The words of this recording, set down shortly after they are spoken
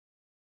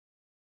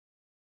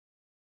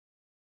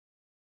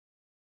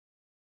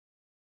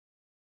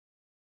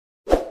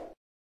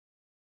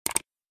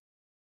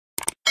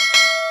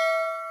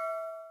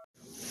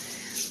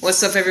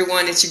What's up,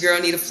 everyone? It's your girl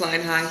Anita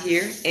flying high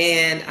here,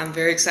 and I'm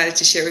very excited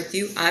to share with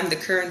you. The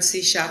Cu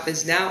Rency Shop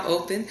is now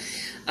open.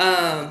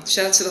 Shout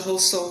out to the whole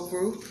Soul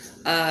group.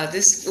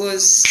 This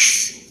was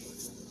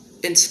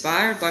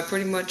inspired by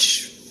pretty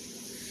much,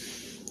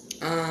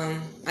 I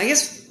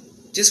guess,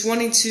 just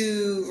wanting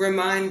to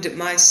remind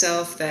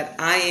myself that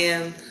I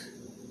am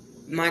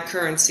my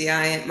currency.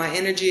 My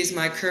energy is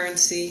my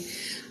currency.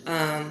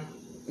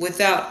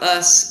 Without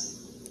us,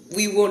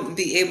 we won't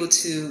be able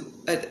to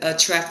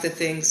attract the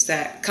things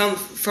that come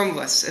from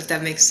us, if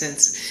that makes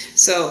sense.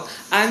 So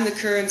I'm the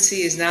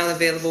Currency is now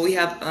available. We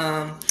have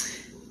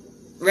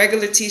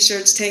regular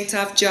t-shirts, tank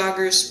top,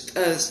 joggers,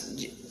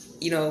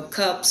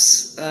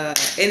 cups,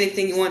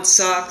 anything you want,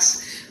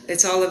 socks.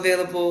 It's all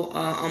available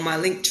on my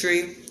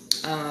Linktree.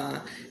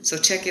 So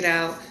check it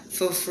out.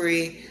 Feel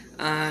free.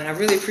 And I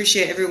really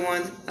appreciate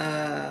everyone,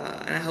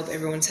 and I hope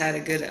everyone's had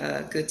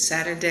a good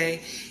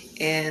Saturday.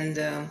 And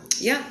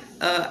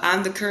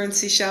I'm the Cu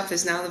Rency Shop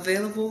is now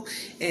available,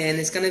 and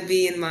it's going to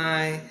be in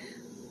my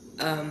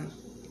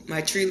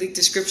my Tree Leak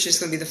description. It's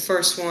going to be the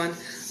first one.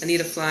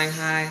 Anita Flying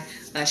High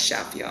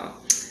shop, y'all.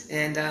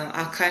 And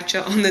I'll catch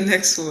y'all on the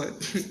next one.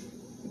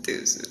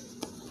 Deuces.